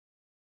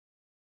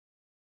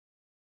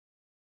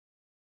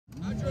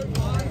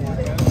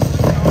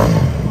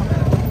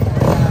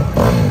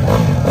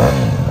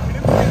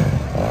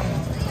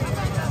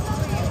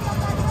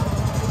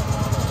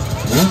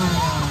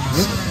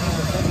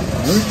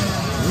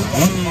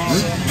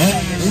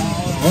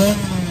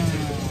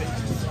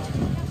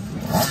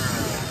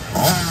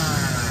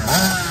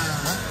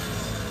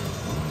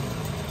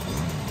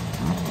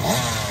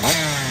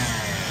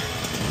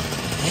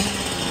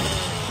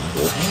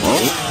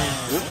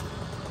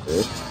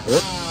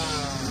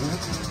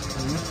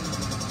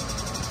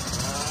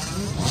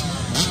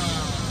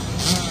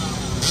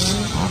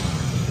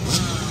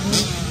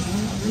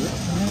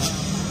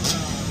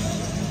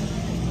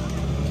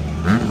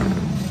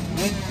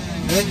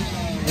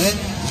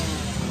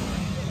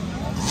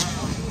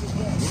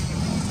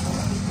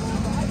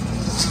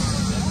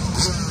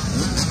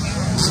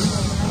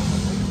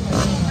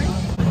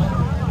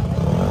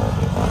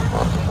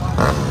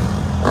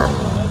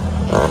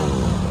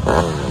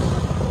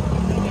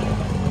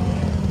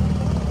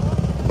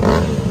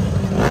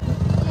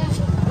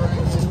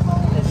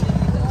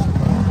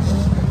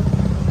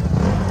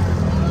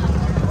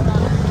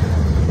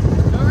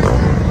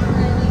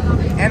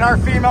And our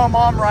female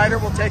mom rider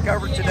will take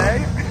over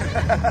today.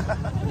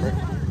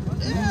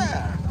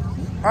 Yeah.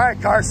 All right,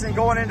 Carson,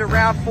 going into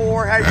round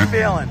 4. How you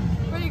feeling?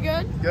 Pretty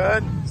good.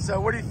 Good. So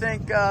what do you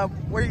think,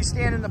 where you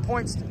stand in the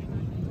points?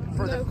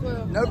 For No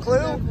clue. No clue?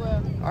 No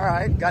clue. All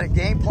right, got a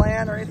game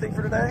plan or anything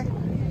for today?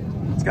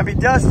 It's gonna be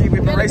dusty.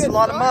 We've been racing a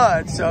lot of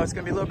mud, so it's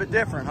gonna be a little bit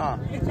different, huh?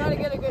 Try to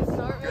get a good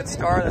start. Good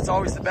start, that's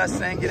always the best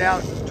thing. Get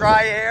out,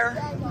 dry air,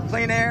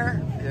 clean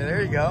air. Yeah,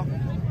 there you go.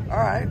 All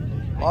right.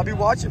 Well, I'll be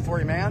watching for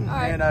you, man. All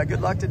right. And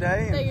good luck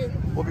today. Thank you.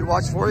 We'll be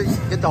watching for you.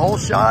 Get the whole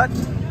shot.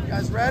 You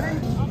guys ready?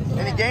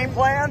 Any game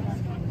plan?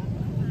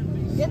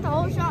 Get the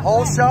whole shot.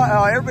 Whole shot?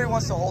 Oh, everybody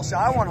wants the whole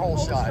shot. I want whole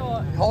shot.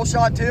 Shot. Whole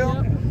shot too?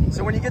 Yep.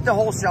 So when you get the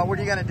whole shot, what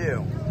are you going to do?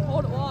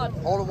 Hold it wide.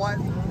 Hold it wide?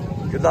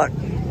 Good luck.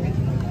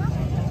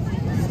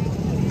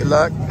 Good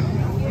luck.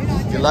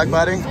 Good luck,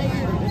 buddy.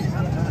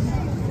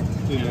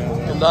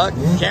 Good luck.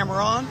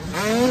 Camera on.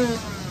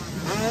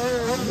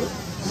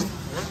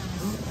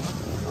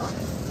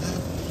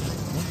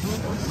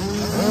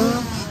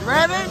 You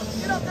ready?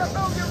 Get up there,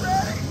 bro. Get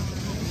ready.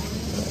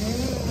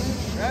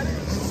 Ready?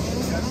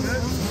 That's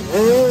good.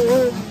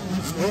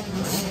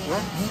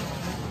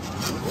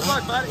 Good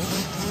luck, buddy.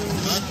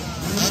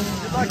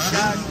 Good luck,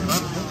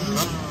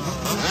 guys.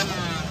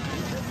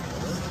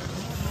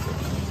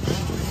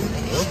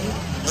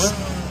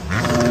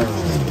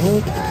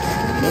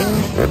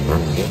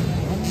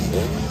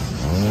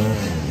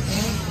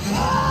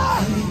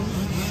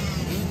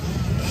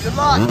 Good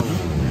luck.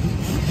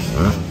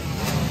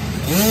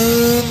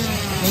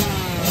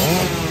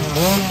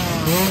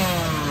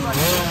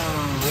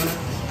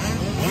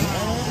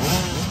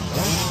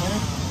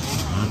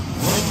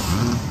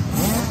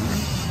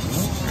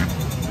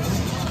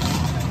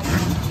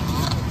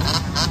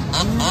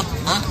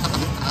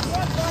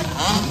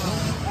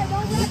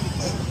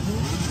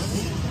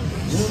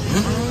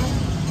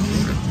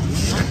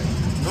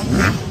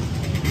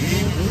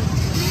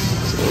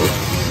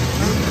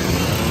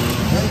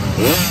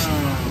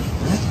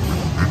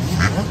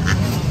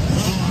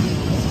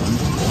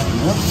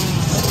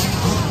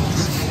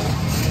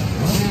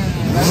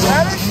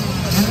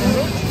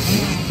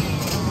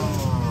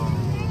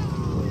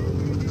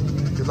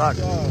 Good luck.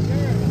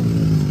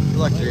 Good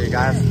luck to you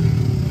guys.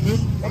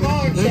 Come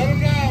on, shut him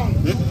down.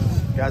 You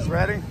guys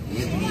ready?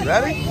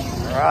 Ready?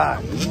 All right.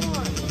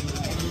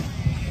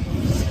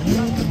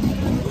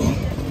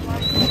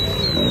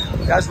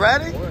 You guys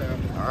ready?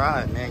 All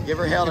right, man. Give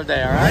her hell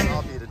today, all right?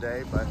 I'll be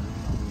today, but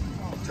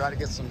try to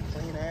get some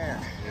clean air.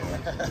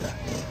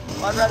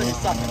 I'd rather be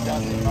sucking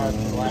dusty cars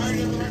than the last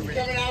We're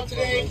coming out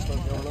today.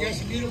 We got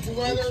some beautiful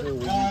weather.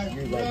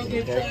 Real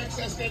good tracks.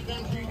 That's that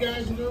done for you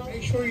guys.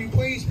 Make sure you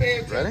please pay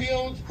attention. Ready?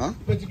 Field. Huh?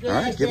 But the grass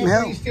All right, give them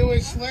hell. still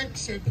is slick,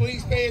 so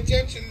please pay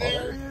attention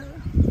there.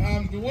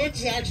 The woods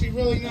is actually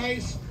really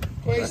nice.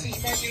 Places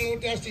you might get a little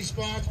dusty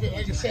spots, but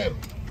like I said,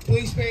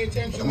 please pay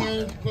attention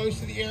there, close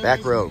to the areas.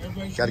 Back row.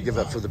 Got to give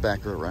up for the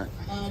back row, right?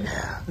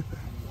 Yeah.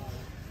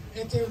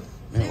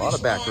 Man, a lot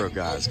of back row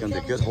guys. It's going to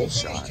be a good whole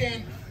shot.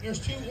 There's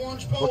 2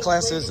 orange poles. What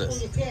class is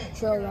this?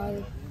 Trail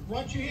rider.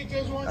 Once you hit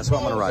those orange That's what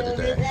I'm going to ride poles,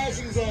 today. there's no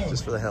passing zone.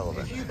 Just for the hell of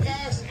If it. you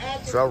pass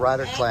at the- Trail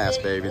rider class,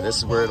 baby. This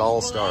is where it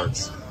all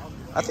starts.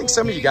 I think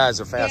some of you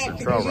guys are faster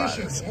than trail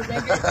riders.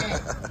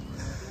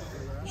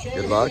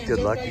 Good luck,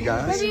 you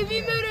guys. Maybe if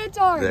you move it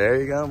hard.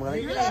 There you go,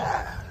 buddy. Like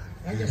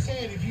I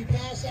said, if you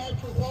pass out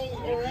your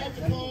pole or at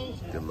the poles,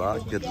 Good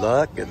luck, good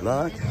luck, good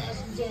luck.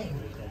 passing zone.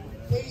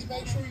 Please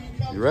make sure you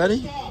come You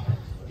ready? to a stop.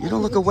 You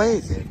don't look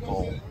awake. The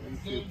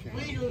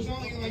reader is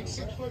only like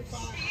 6'5".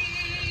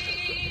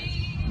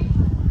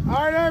 All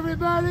right,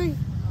 everybody.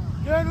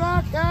 Good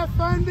luck. Have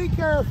fun. Be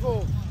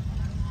careful.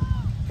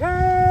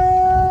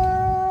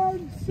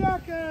 10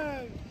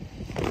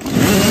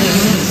 seconds.